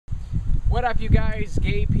What up, you guys?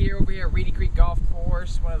 Gabe here over here at Reidy Creek Golf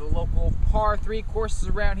Course, one of the local par 3 courses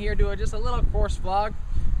around here. Doing just a little course vlog,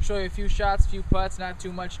 show you a few shots, a few putts, not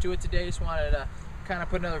too much to it today. Just wanted to kind of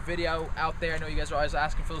put another video out there. I know you guys are always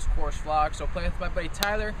asking for those course vlogs, so playing with my buddy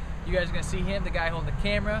Tyler. You guys are gonna see him, the guy holding the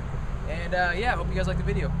camera, and yeah, hope you guys like the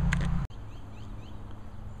video.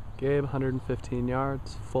 Gabe, 115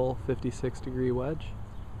 yards, full 56-degree wedge.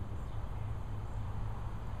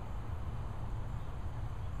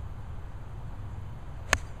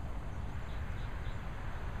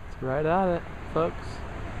 Right at it, folks.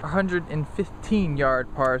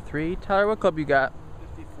 115-yard par 3. Tyler, what club you got?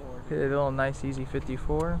 54. Hit a little nice, easy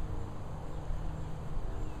 54.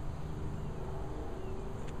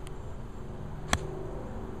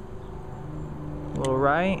 A little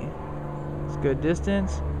right. It's good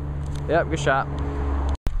distance. Yep, good shot.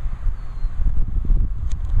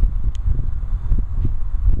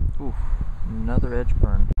 Oof, another edge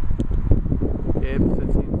burn. Gabe,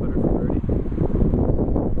 15-footer for birdie.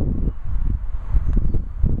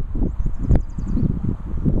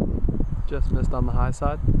 Just missed on the high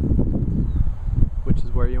side, which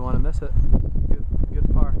is where you want to miss it. Good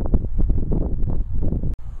par.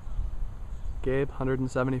 Gabe,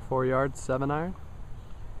 174 yards, 7-iron.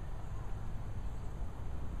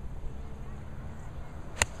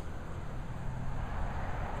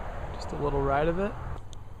 Just a little right of it.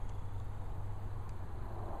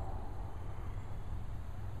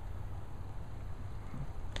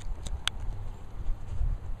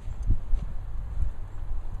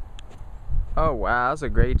 Oh wow, that's a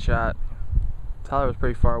great shot. Tyler was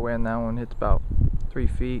pretty far away on that one. Hits about 3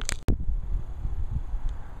 feet.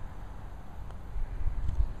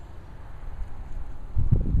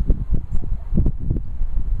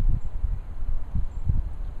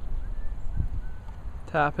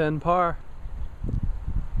 Tap in par.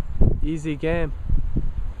 Easy game.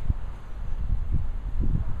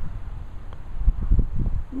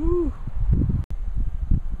 Woo.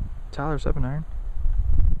 Tyler, 7-iron.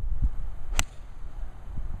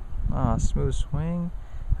 Ah, smooth swing.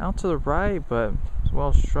 Out to the right, but it's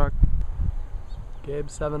well struck. Gabe,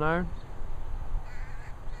 7-iron.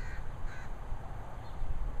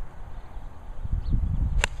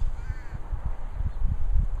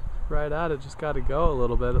 Right at it, just got to go a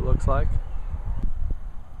little bit, it looks like.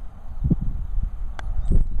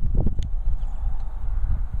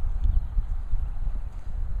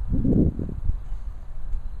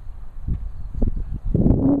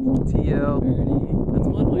 TL. That's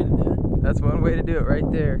one way to do it. That's one way to do it right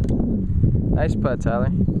there. Nice putt,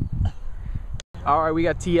 Tyler. Alright, we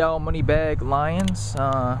got TL, Moneybag, Lyons.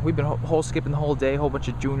 We've been hole skipping the whole day. Whole bunch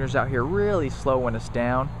of juniors out here really slowing us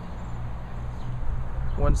down.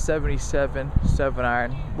 177,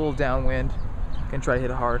 7-iron, a little downwind. Gonna try to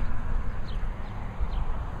hit it hard.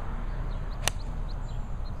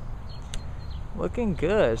 Looking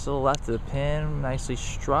good. It's a little left of the pin, nicely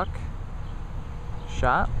struck.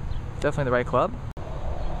 Shot. Definitely the right club.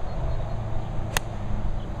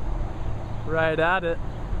 Right at it.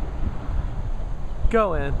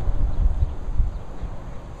 Go in.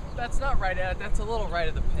 That's not right at it. That's a little right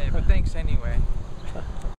of the pin, but thanks anyway.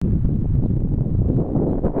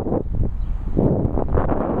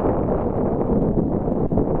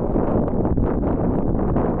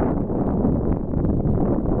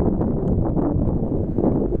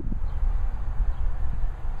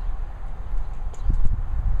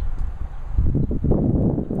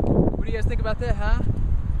 What do you guys think about that, huh?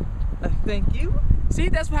 Thank you. See,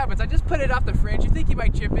 that's what happens. I just put it off the fringe. You think you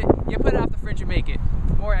might chip it, you put it off the fringe and make it.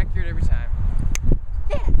 More accurate every time.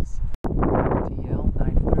 Yes! TL,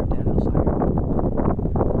 9-footer, downhill slider.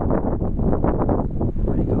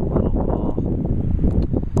 There you go, little ball.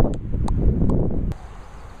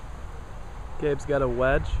 Gabe's got a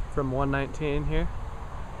wedge from 119 here.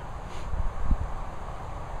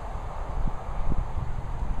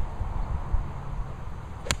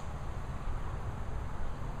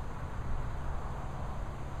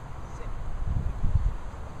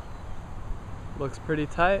 Looks pretty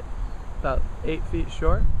tight, about 8 feet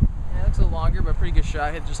short. Yeah, it looks a little longer, but pretty good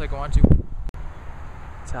shot. Hit just like I want to.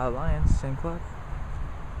 Tyler Lyons, same club.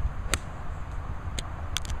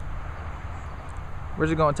 Where's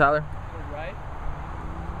it going, Tyler? Right.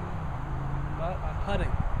 But I'm putting.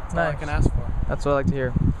 That's Nice. all I can ask for. That's what I like to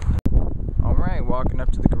hear. Alright, walking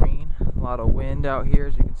up to the green. A lot of wind out here,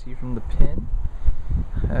 as you can see from the pin.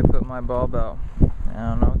 I put my ball about, I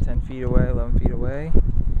don't know, 10 feet away, 11 feet away.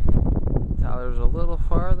 Tyler's a little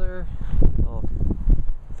farther, a little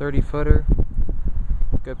 30-footer.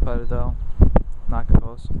 Good putter though, not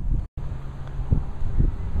close.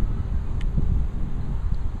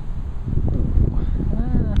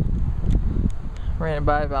 Ran it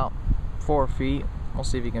by about 4 feet. We'll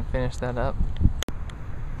see if he can finish that up.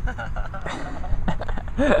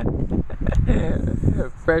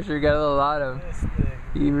 Pressure got a little on him.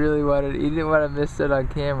 He didn't want to miss it on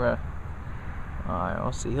camera. Alright,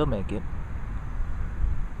 we'll see. He'll make it.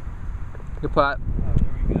 Good putt. Oh,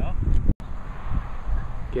 there we go.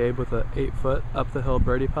 Gabe with an 8-foot up the hill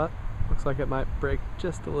birdie putt. Looks like it might break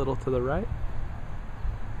just a little to the right.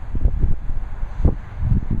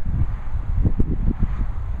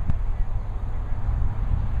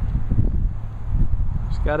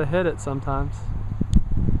 Just gotta hit it sometimes.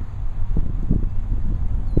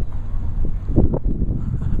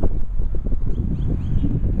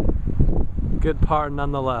 Good par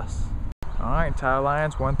nonetheless. Alright, Tyler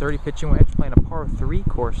Lyons, 130 pitching wedge, playing a par 3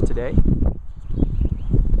 course today.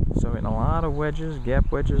 So hitting a lot of wedges,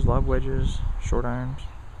 gap wedges, lob wedges, short irons.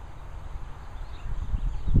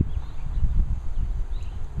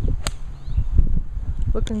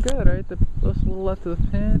 Looking good, right? Just a little left of the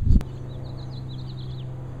pins.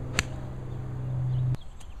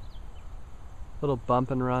 Little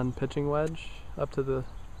bump and run pitching wedge up to the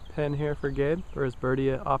pin here for Gabe for his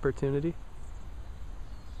birdie opportunity.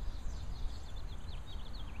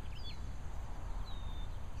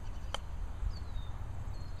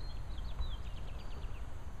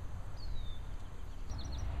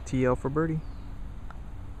 TL for birdie.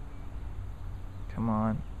 Come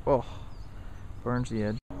on. Oh, burns the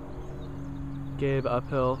edge. Gabe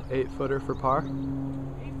uphill 8-footer for par.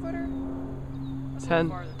 8-footer?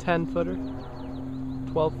 10-footer.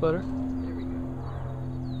 12-footer. There we go.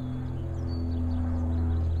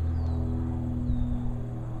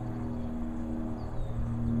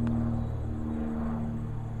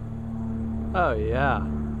 Oh yeah,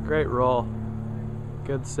 great roll.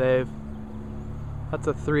 Good save. That's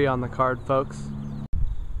a 3 on the card, folks.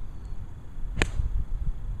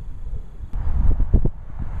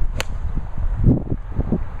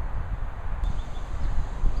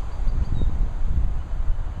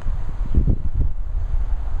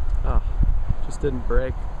 Oh, just didn't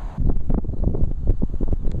break.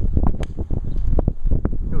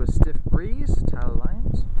 It was stiff breeze, Tyler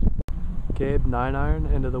Lyons. Gabe 9-iron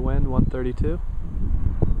into the wind, 132.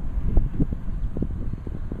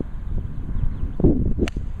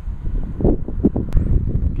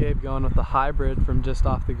 Gabe going with the hybrid from just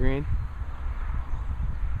off the green.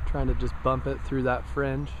 Trying to just bump it through that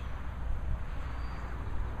fringe.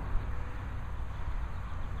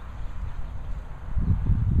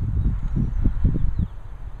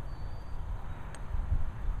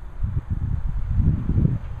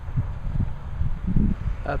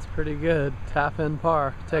 That's pretty good. Tap in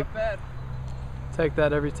par. Not bad. Take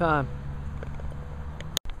that every time.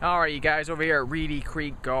 Alright, you guys, over here at Reidy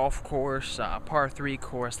Creek Golf Course, par 3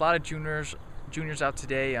 course. A lot of juniors out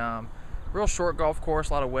today. Real short golf course,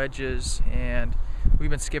 a lot of wedges, and we've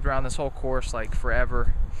been skipping around this whole course like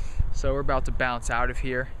forever. So we're about to bounce out of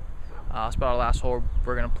here. It's about our last hole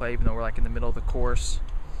we're gonna play, even though we're like in the middle of the course.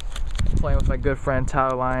 Playing with my good friend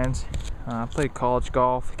Tyler Lyons. Played college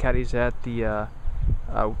golf. Caddy's at the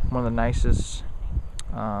one of the nicest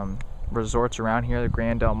resorts around here, the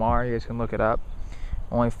Grand Del Mar. You guys can look it up.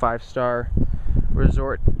 Only 5-star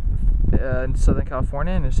resort in Southern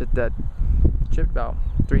California, and it's hit that chip about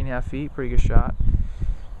 3.5 feet. Pretty good shot.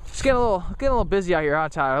 Just getting a little busy out here, huh,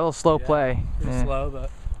 Tyler? A little slow play. Slow,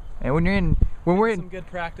 but. And when we're in some good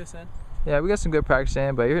practice in. Yeah, we got some good practice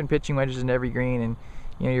in, but you're hitting pitching wedges in every green, and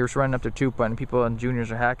you know you're just running up to 2-putt, and people and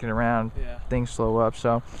juniors are hacking around. Yeah. Things slow up.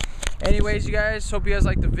 So, anyways, you guys, hope you guys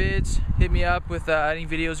like the vids. Hit me up with any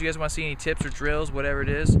videos you guys want to see, any tips or drills, whatever it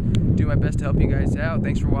is. Do my best to help you guys out.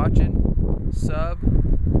 Thanks for watching. Sub,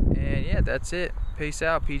 and yeah, that's it. Peace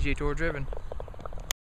out. PGA Tour Driven.